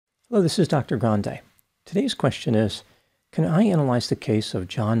Hello, this is Dr. Grande. Today's question is, can I analyze the case of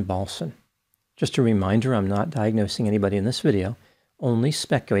John Balson? Just a reminder, I'm not diagnosing anybody in this video, only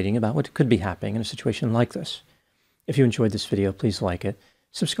speculating about what could be happening in a situation like this. If you enjoyed this video, please like it,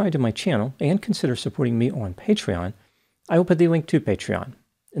 subscribe to my channel, and consider supporting me on Patreon. I will put the link to Patreon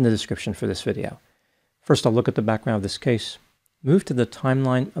in the description for this video. First, I'll look at the background of this case, move to the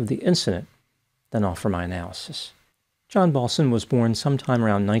timeline of the incident, then offer my analysis. John Balson was born sometime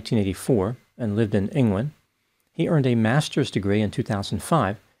around 1984 and lived in England. He earned a master's degree in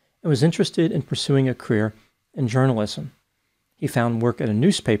 2005 and was interested in pursuing a career in journalism. He found work at a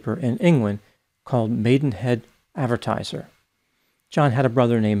newspaper in England called Maidenhead Advertiser. John had a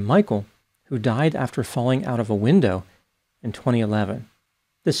brother named Michael who died after falling out of a window in 2011.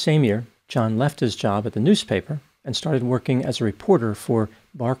 This same year, John left his job at the newspaper and started working as a reporter for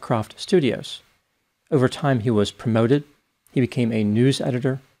Barcroft Studios. Over time, he was promoted. He became a news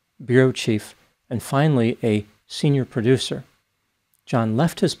editor, bureau chief, and finally a senior producer. John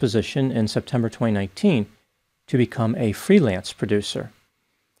left his position in September 2019 to become a freelance producer.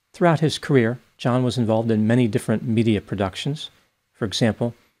 Throughout his career, John was involved in many different media productions. For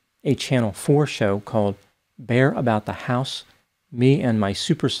example, a Channel 4 show called Bear About the House, Me and My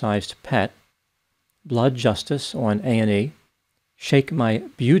Supersized Pet, Blood Justice on A&E, Shake My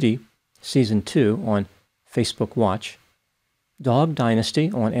Beauty Season 2 on Facebook Watch, Dog Dynasty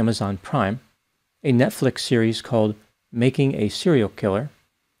on Amazon Prime, a Netflix series called Making a Serial Killer,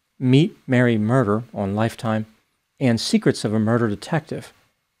 Meet, Marry, Murder on Lifetime, and Secrets of a Murder Detective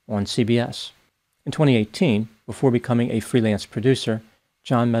on CBS. In 2018, before becoming a freelance producer,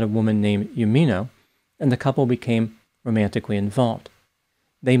 John met a woman named Yumino, and the couple became romantically involved.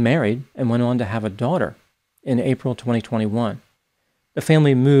 They married and went on to have a daughter in April 2021. The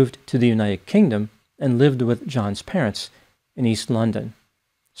family moved to the United Kingdom and lived with John's parents in East London.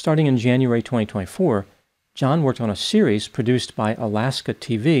 Starting in January 2024, John worked on a series produced by Alaska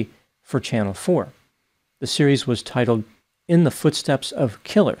TV for Channel 4. The series was titled In the Footsteps of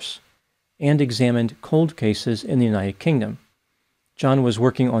Killers and examined cold cases in the United Kingdom. John was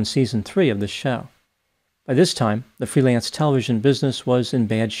working on Season 3 of the show. By this time, the freelance television business was in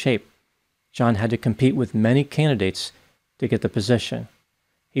bad shape. John had to compete with many candidates to get the position.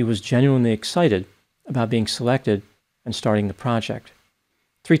 He was genuinely excited about being selected and starting the project.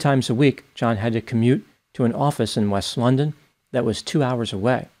 3 times a week, John had to commute to an office in West London that was 2 hours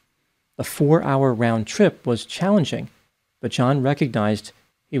away. The 4-hour round trip was challenging, but John recognized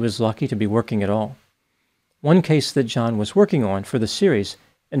he was lucky to be working at all. One case that John was working on for the series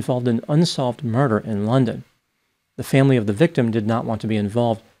involved an unsolved murder in London. The family of the victim did not want to be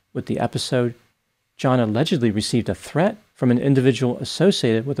involved with the episode. John allegedly received a threat from an individual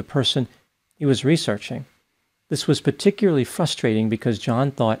associated with the person he was researching. This was particularly frustrating because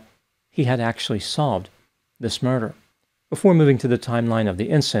John thought he had actually solved this murder. Before moving to the timeline of the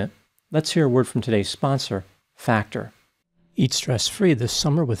incident, let's hear a word from today's sponsor, Factor. Eat stress-free this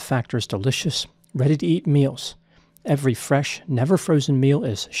summer with Factor's delicious, ready-to-eat meals. Every fresh, never-frozen meal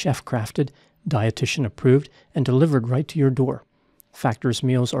is chef-crafted, dietitian-approved, and delivered right to your door. Factor's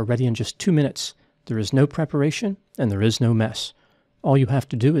meals are ready in just 2 minutes. There is no preparation, and there is no mess. All you have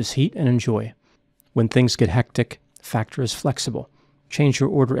to do is heat and enjoy. When things get hectic, Factor is flexible. Change your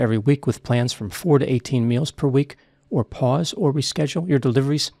order every week with plans from 4 to 18 meals per week, or pause or reschedule your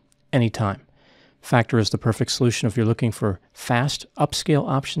deliveries anytime. Factor is the perfect solution if you're looking for fast, upscale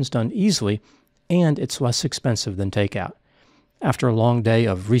options done easily, and it's less expensive than takeout. After a long day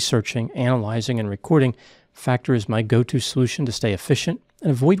of researching, analyzing, and recording, Factor is my go-to solution to stay efficient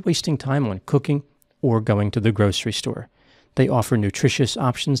and avoid wasting time on cooking or going to the grocery store. They offer nutritious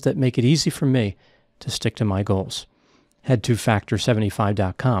options that make it easy for me to stick to my goals. Head to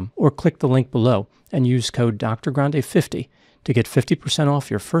Factor75.com or click the link below and use code DrGrande50 to get 50%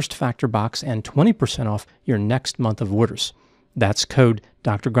 off your first Factor box and 20% off your next month of orders. That's code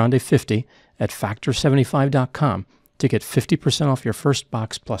DrGrande50 at Factor75.com to get 50% off your first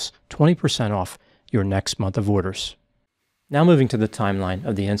box plus 20% off your next month of orders. Now moving to the timeline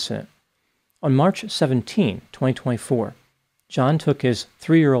of the incident. On March 17, 2024, John took his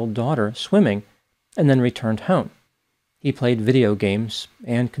 3-year-old daughter swimming and then returned home. He played video games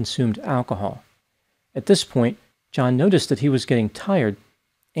and consumed alcohol. At this point, John noticed that he was getting tired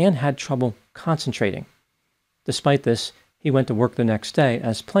and had trouble concentrating. Despite this, he went to work the next day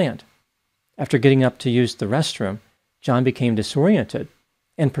as planned. After getting up to use the restroom, John became disoriented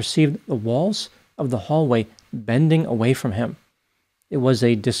and perceived the walls of the hallway bending away from him. It was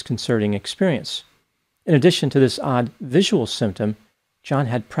a disconcerting experience. In addition to this odd visual symptom, John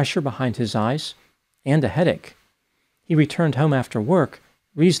had pressure behind his eyes and a headache. He returned home after work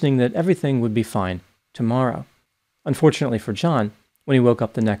reasoning that everything would be fine tomorrow. Unfortunately for John, when he woke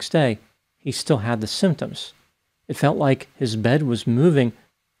up the next day, he still had the symptoms. It felt like his bed was moving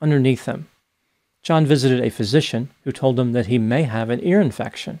underneath him. John visited a physician who told him that he may have an ear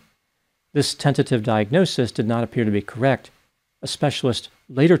infection. This tentative diagnosis did not appear to be correct. A specialist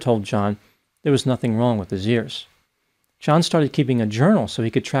later told John there was nothing wrong with his ears. John started keeping a journal so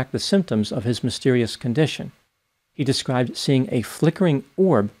he could track the symptoms of his mysterious condition. He described seeing a flickering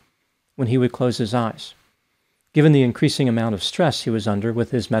orb when he would close his eyes. Given the increasing amount of stress he was under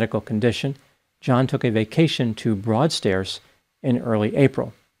with his medical condition, John took a vacation to Broadstairs in early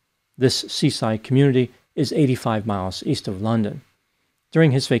April. This seaside community is 85 miles east of London.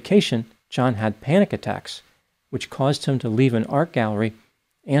 During his vacation, John had panic attacks, which caused him to leave an art gallery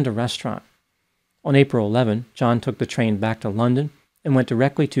and a restaurant. On April 11, John took the train back to London and went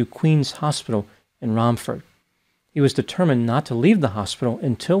directly to Queen's Hospital in Romford. He was determined not to leave the hospital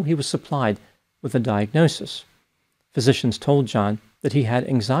until he was supplied with a diagnosis. Physicians told John that he had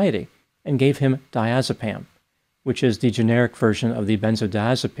anxiety and gave him diazepam, which is the generic version of the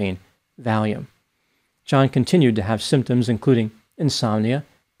benzodiazepine Valium. John continued to have symptoms including insomnia,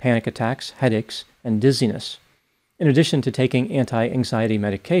 panic attacks, headaches, and dizziness. In addition to taking anti-anxiety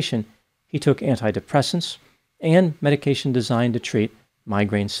medication, he took antidepressants and medication designed to treat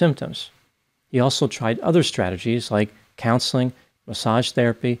migraine symptoms. He also tried other strategies like counseling, massage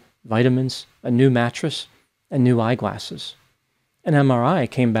therapy, vitamins, a new mattress, and new eyeglasses. An MRI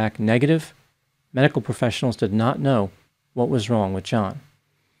came back negative. Medical professionals did not know what was wrong with John.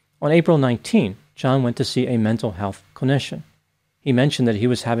 On April 19, John went to see a mental health clinician. He mentioned that he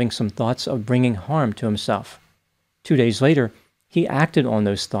was having some thoughts of bringing harm to himself. 2 days later, he acted on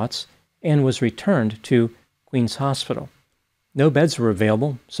those thoughts and was returned to Queen's Hospital. No beds were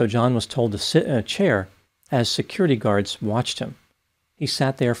available, so John was told to sit in a chair as security guards watched him. He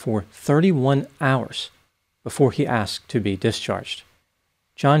sat there for 31 hours before he asked to be discharged.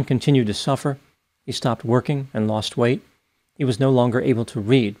 John continued to suffer. He stopped working and lost weight. He was no longer able to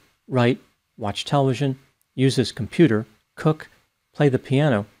read, write, watch television, use his computer, cook, play the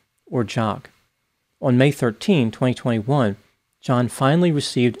piano, or jog. On May 13, 2021, John finally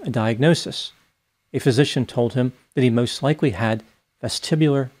received a diagnosis. A physician told him that he most likely had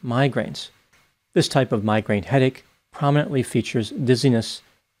vestibular migraines. This type of migraine headache prominently features dizziness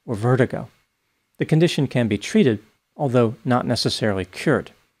or vertigo. The condition can be treated, although not necessarily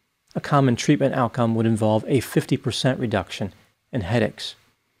cured. A common treatment outcome would involve a 50% reduction in headaches.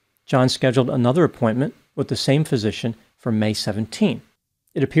 John scheduled another appointment with the same physician for May 17.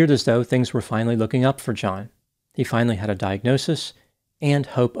 It appeared as though things were finally looking up for John. He finally had a diagnosis and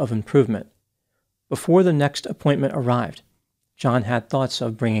hope of improvement. Before the next appointment arrived, John had thoughts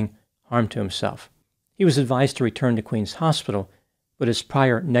of bringing harm to himself. He was advised to return to Queen's Hospital, but his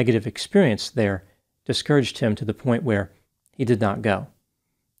prior negative experience there discouraged him to the point where he did not go.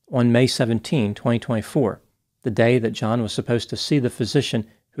 On May 17, 2024, the day that John was supposed to see the physician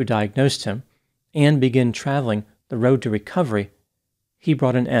who diagnosed him and begin traveling the road to recovery, he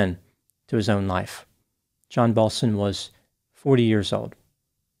brought an end to his own life. John Balson was 40 years old.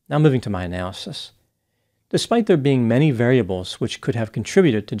 Now moving to my analysis. Despite there being many variables which could have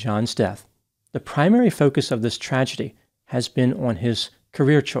contributed to John's death, the primary focus of this tragedy has been on his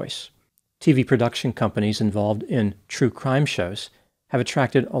career choice. TV production companies involved in true crime shows have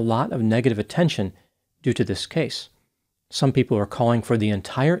attracted a lot of negative attention due to this case. Some people are calling for the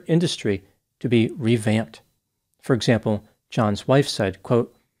entire industry to be revamped. For example, John's wife said,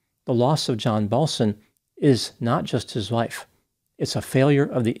 quote, "The loss of John Balson is not just his life. It's a failure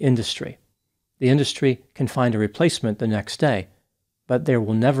of the industry. The industry can find a replacement the next day, but there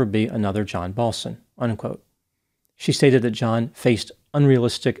will never be another John Balson," unquote. She stated that John faced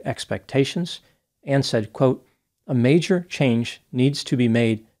unrealistic expectations and said, quote, "A major change needs to be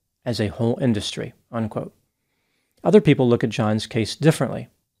made as a whole industry," unquote. Other people look at John's case differently.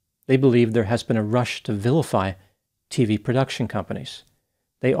 They believe there has been a rush to vilify TV production companies.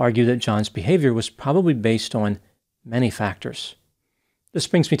 They argue that John's behavior was probably based on many factors. This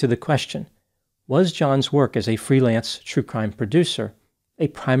brings me to the question, was John's work as a freelance true crime producer a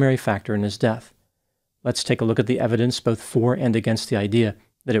primary factor in his death? Let's take a look at the evidence both for and against the idea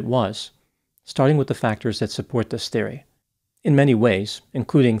that it was, starting with the factors that support this theory. In many ways,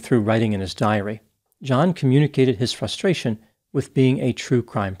 including through writing in his diary, John communicated his frustration with being a true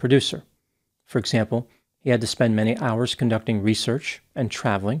crime producer. For example, he had to spend many hours conducting research and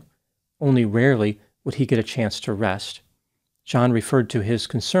traveling. Only rarely would he get a chance to rest. John referred to his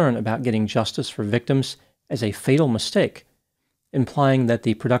concern about getting justice for victims as a fatal mistake, implying that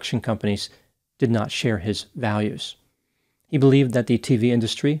the production companies did not share his values. He believed that the TV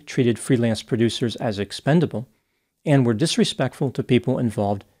industry treated freelance producers as expendable and were disrespectful to people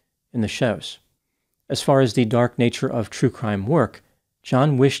involved in the shows. As far as the dark nature of true crime work,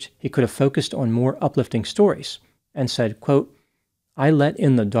 John wished he could have focused on more uplifting stories and said, quote, "I let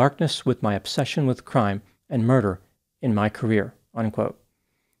in the darkness with my obsession with crime and murder in my career," unquote.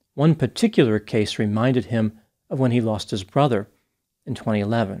 One particular case reminded him of when he lost his brother in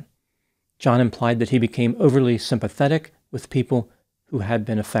 2011. John implied that he became overly sympathetic with people who had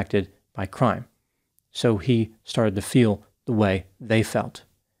been affected by crime, so he started to feel the way they felt.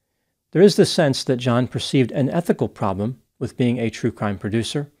 There is the sense that John perceived an ethical problem with being a true crime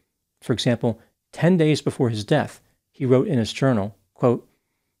producer. For example, 10 days before his death, he wrote in his journal, quote,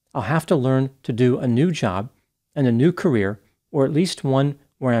 "I'll have to learn to do a new job and a new career, or at least one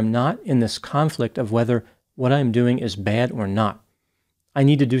where I'm not in this conflict of whether what I'm doing is bad or not. I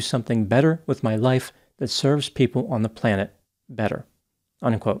need to do something better with my life that serves people on the planet better,"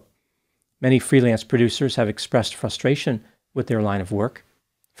 unquote. Many freelance producers have expressed frustration with their line of work.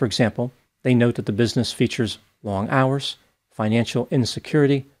 For example, they note that the business features long hours, financial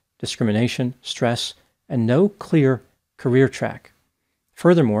insecurity, discrimination, stress, and no clear career track.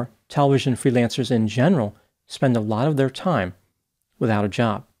 Furthermore, television freelancers in general spend a lot of their time without a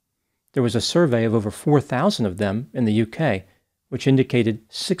job. There was a survey of over 4,000 of them in the UK, which indicated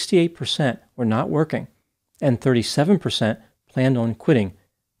 68% were not working and 37% planned on quitting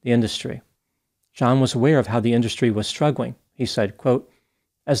the industry. John was aware of how the industry was struggling. He said, quote,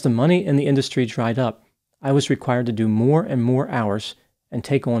 "As the money in the industry dried up, I was required to do more and more hours and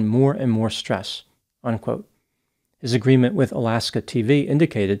take on more and more stress," unquote. His agreement with Alaska TV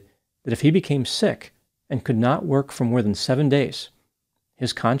indicated that if he became sick and could not work for more than 7 days,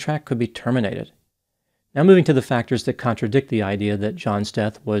 his contract could be terminated. Now moving to the factors that contradict the idea that John's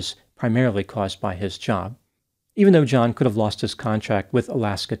death was primarily caused by his job. Even though John could have lost his contract with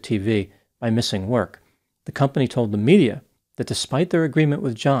Alaska TV by missing work, the company told the media that despite their agreement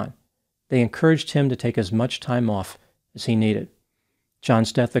with John, they encouraged him to take as much time off as he needed.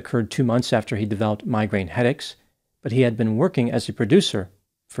 John's death occurred 2 months after he developed migraine headaches, but he had been working as a producer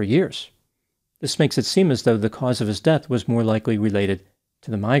for years. This makes it seem as though the cause of his death was more likely related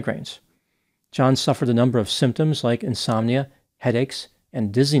to the migraines. John suffered a number of symptoms like insomnia, headaches,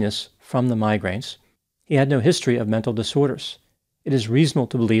 and dizziness from the migraines. He had no history of mental disorders. It is reasonable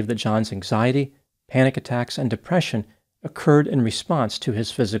to believe that John's anxiety, panic attacks, and depression occurred in response to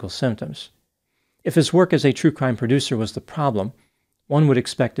his physical symptoms. If his work as a true crime producer was the problem, one would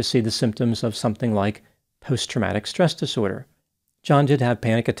expect to see the symptoms of something like post-traumatic stress disorder. John did have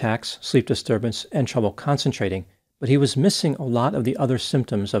panic attacks, sleep disturbance, and trouble concentrating, but he was missing a lot of the other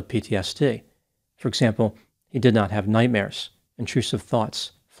symptoms of PTSD. For example, he did not have nightmares, intrusive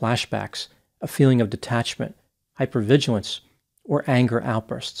thoughts, flashbacks, a feeling of detachment, hypervigilance, or anger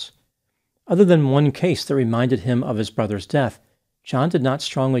outbursts. Other than one case that reminded him of his brother's death, John did not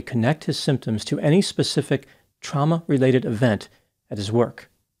strongly connect his symptoms to any specific trauma-related event at his work.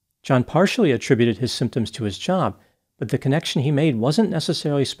 John partially attributed his symptoms to his job, but the connection he made wasn't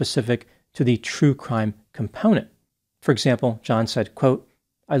necessarily specific to the true crime component. For example, John said, quote,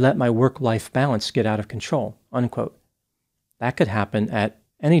 "I let my work-life balance get out of control," unquote. That could happen at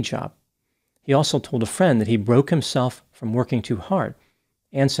any job. He also told a friend that he broke himself from working too hard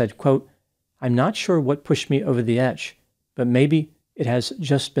and said, quote, "I'm not sure what pushed me over the edge, but maybe it has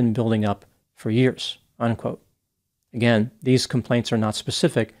just been building up for years," unquote. Again, these complaints are not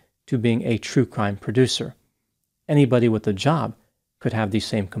specific to being a true crime producer. Anybody with a job could have these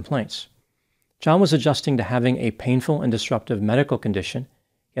same complaints. John was adjusting to having a painful and disruptive medical condition,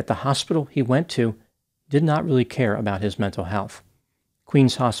 yet the hospital he went to did not really care about his mental health.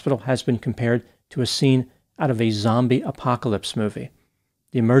 Queen's Hospital has been compared to a scene out of a zombie apocalypse movie.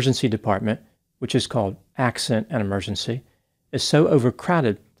 The emergency department, which is called Accident and Emergency, is so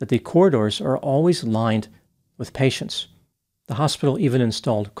overcrowded that the corridors are always lined with patients. The hospital even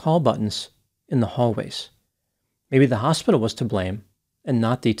installed call buttons in the hallways. Maybe the hospital was to blame and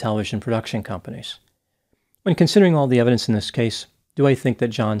not the television production companies. When considering all the evidence in this case, do I think that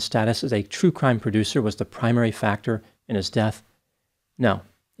John's status as a true crime producer was the primary factor in his death? No.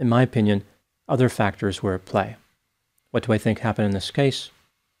 In my opinion, other factors were at play. What do I think happened in this case?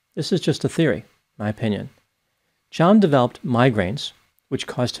 This is just a theory, my opinion. John developed migraines, which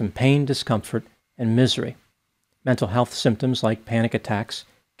caused him pain, discomfort, and misery. Mental health symptoms like panic attacks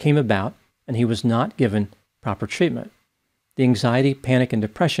came about, and he was not given proper treatment. The anxiety, panic, and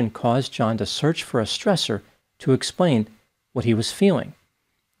depression caused John to search for a stressor to explain what he was feeling.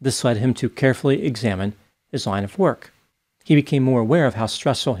 This led him to carefully examine his line of work. He became more aware of how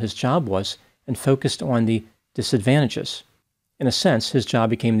stressful his job was and focused on the disadvantages. In a sense, his job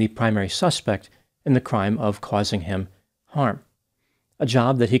became the primary suspect in the crime of causing him harm. A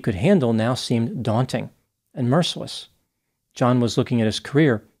job that he could handle now seemed daunting and merciless. John was looking at his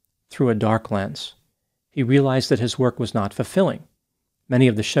career through a dark lens. He realized that his work was not fulfilling. Many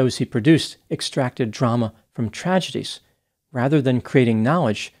of the shows he produced extracted drama from tragedies, rather than creating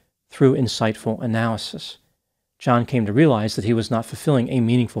knowledge through insightful analysis. John came to realize that he was not fulfilling a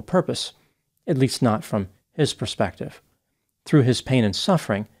meaningful purpose, at least not from his perspective. Through his pain and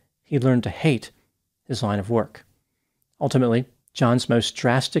suffering, he learned to hate his line of work. Ultimately, John's most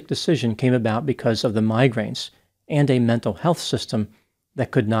drastic decision came about because of the migraines and a mental health system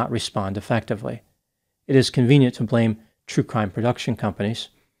that could not respond effectively. It is convenient to blame true crime production companies,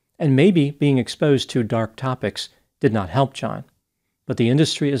 and maybe being exposed to dark topics did not help John. But the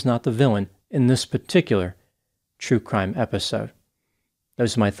industry is not the villain in this particular true crime episode.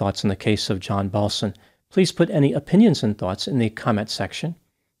 Those are my thoughts on the case of John Balson. Please put any opinions and thoughts in the comment section.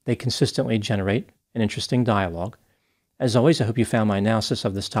 They consistently generate an interesting dialogue. As always, I hope you found my analysis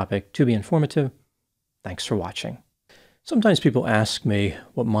of this topic to be informative. Thanks for watching. Sometimes people ask me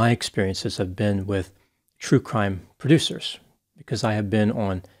what my experiences have been with true crime producers, because I have been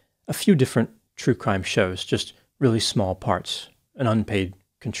on a few different true crime shows, just really small parts, an unpaid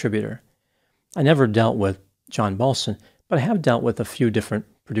contributor. I never dealt with John Balson, but I have dealt with a few different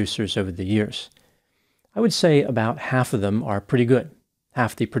producers over the years. I would say about half of them are pretty good.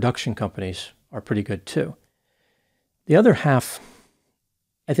 Half the production companies are pretty good too. The other half,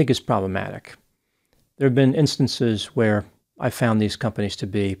 I think, is problematic. There have been instances where I found these companies to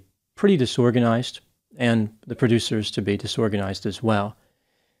be pretty disorganized and the producers to be disorganized as well.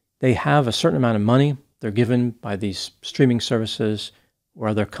 They have a certain amount of money they're given by these streaming services or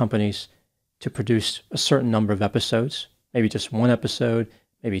other companies to produce a certain number of episodes, maybe just one episode,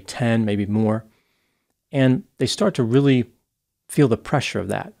 maybe 10, maybe more. And they start to really feel the pressure of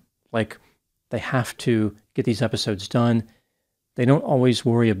that. Like they have to get these episodes done. They don't always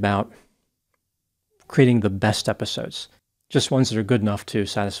worry about creating the best episodes, just ones that are good enough to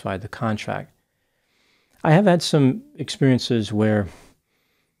satisfy the contract. I have had some experiences where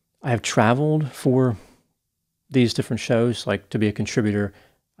I have traveled for these different shows, like to be a contributor.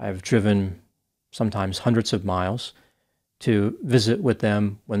 I've driven sometimes hundreds of miles to visit with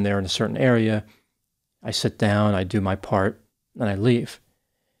them when they're in a certain area. I sit down, I do my part, and I leave.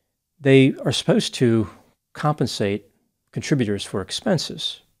 They are supposed to compensate contributors for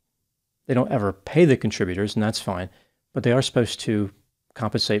expenses. They don't ever pay the contributors, and that's fine, but they are supposed to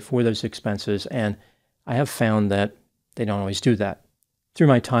compensate for those expenses, and I have found that they don't always do that. Through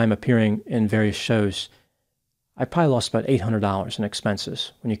my time appearing in various shows, I probably lost about $800 in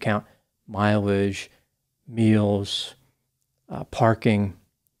expenses when you count mileage, meals, parking,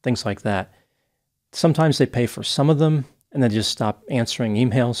 things like that. Sometimes they pay for some of them and then just stop answering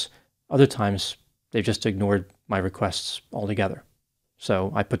emails. Other times they've just ignored my requests altogether. So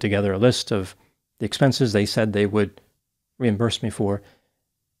I put together a list of the expenses they said they would reimburse me for,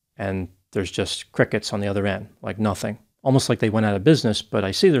 and there's just crickets on the other end, like nothing. Almost like they went out of business, but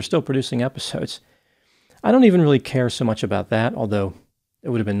I see they're still producing episodes. I don't even really care so much about that, although it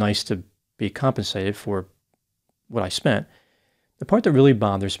would have been nice to be compensated for what I spent. The part that really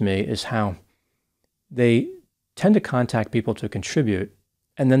bothers me is how they tend to contact people to contribute,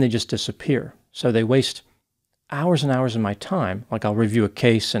 and then they just disappear. So they waste hours and hours of my time, like I'll review a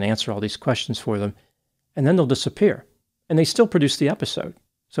case and answer all these questions for them, and then they'll disappear. And they still produce the episode.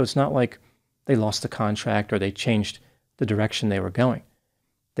 So it's not like they lost the contract or they changed the direction they were going.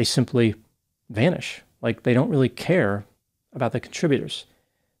 They simply vanish. Like they don't really care about the contributors.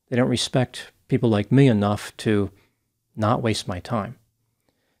 They don't respect people like me enough to not waste my time.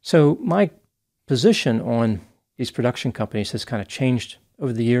 So my position on these production companies has kind of changed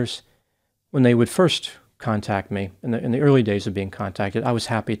over the years. When they would first contact me, in the early days of being contacted, I was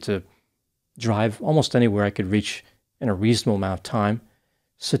happy to drive almost anywhere I could reach in a reasonable amount of time,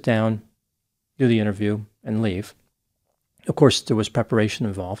 sit down, do the interview, and leave. Of course, there was preparation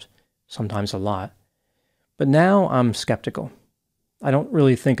involved, sometimes a lot. But now I'm skeptical. I don't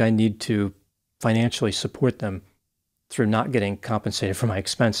really think I need to financially support them through not getting compensated for my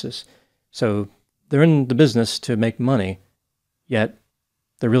expenses. So they're in the business to make money, yet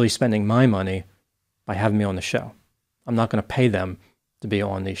they're really spending my money by having me on the show. I'm not going to pay them to be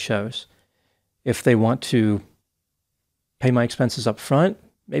on these shows. If they want to pay my expenses up front,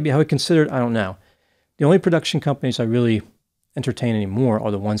 maybe I would consider it, I don't know. The only production companies I really entertain anymore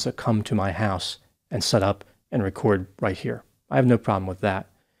are the ones that come to my house and set up and record right here. I have no problem with that.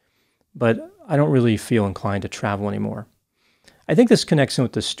 But I don't really feel inclined to travel anymore. I think this connects in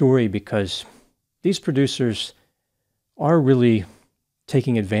with the story because these producers are really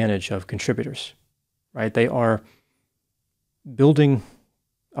taking advantage of contributors, right? They are building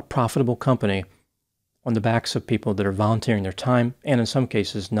a profitable company on the backs of people that are volunteering their time and in some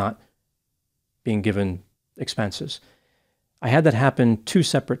cases not being given expenses. I had that happen 2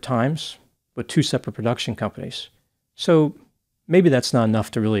 separate times with 2 separate production companies. So maybe that's not enough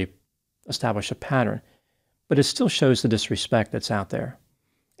to really establish a pattern, but it still shows the disrespect that's out there.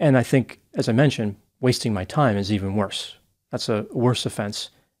 And I think, as I mentioned, wasting my time is even worse. That's a worse offense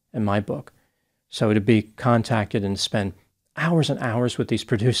in my book. So to be contacted and spend hours and hours with these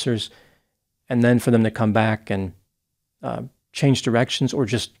producers, and then for them to come back and change directions or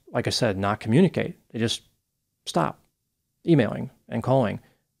just, like I said, not communicate. They just stop emailing and calling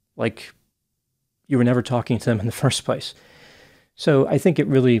like you were never talking to them in the first place. So I think it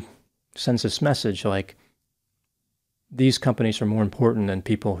really sends this message like these companies are more important than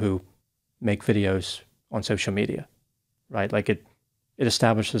people who make videos on social media, right? Like it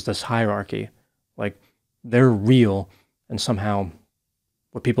establishes this hierarchy, like they're real and somehow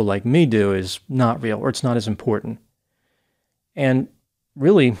what people like me do is not real or it's not as important. And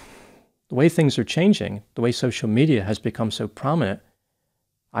really, the way things are changing, the way social media has become so prominent,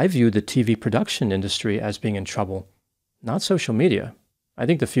 I view the TV production industry as being in trouble, not social media. I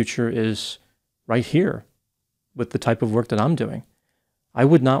think the future is right here with the type of work that I'm doing. I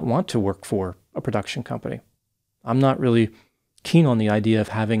would not want to work for a production company. I'm not really keen on the idea of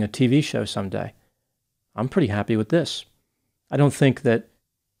having a TV show someday. I'm pretty happy with this. I don't think that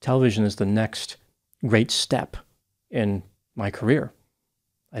television is the next great step in my career.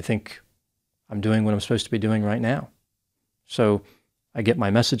 I think I'm doing what I'm supposed to be doing right now. So I get my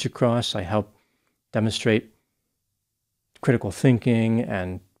message across, I help demonstrate critical thinking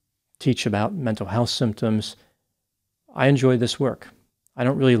and teach about mental health symptoms. I enjoy this work. I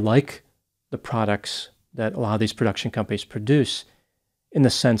don't really like the products that a lot of these production companies produce in the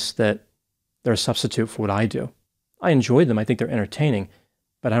sense that they're a substitute for what I do. I enjoy them, I think they're entertaining,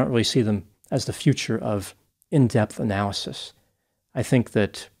 but I don't really see them as the future of in-depth analysis. I think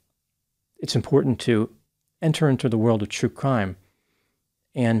that it's important to enter into the world of true crime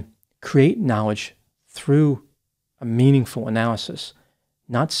and create knowledge through a meaningful analysis,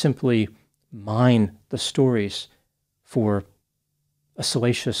 not simply mine the stories for a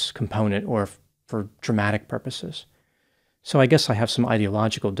salacious component or for dramatic purposes. So I guess I have some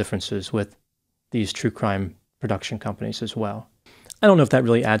ideological differences with these true crime production companies as well. I don't know if that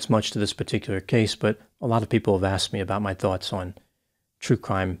really adds much to this particular case, but a lot of people have asked me about my thoughts on true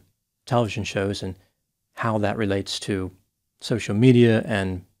crime television shows and how that relates to social media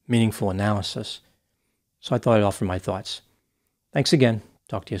and meaningful analysis. So I thought I'd offer my thoughts. Thanks again.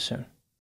 Talk to you soon.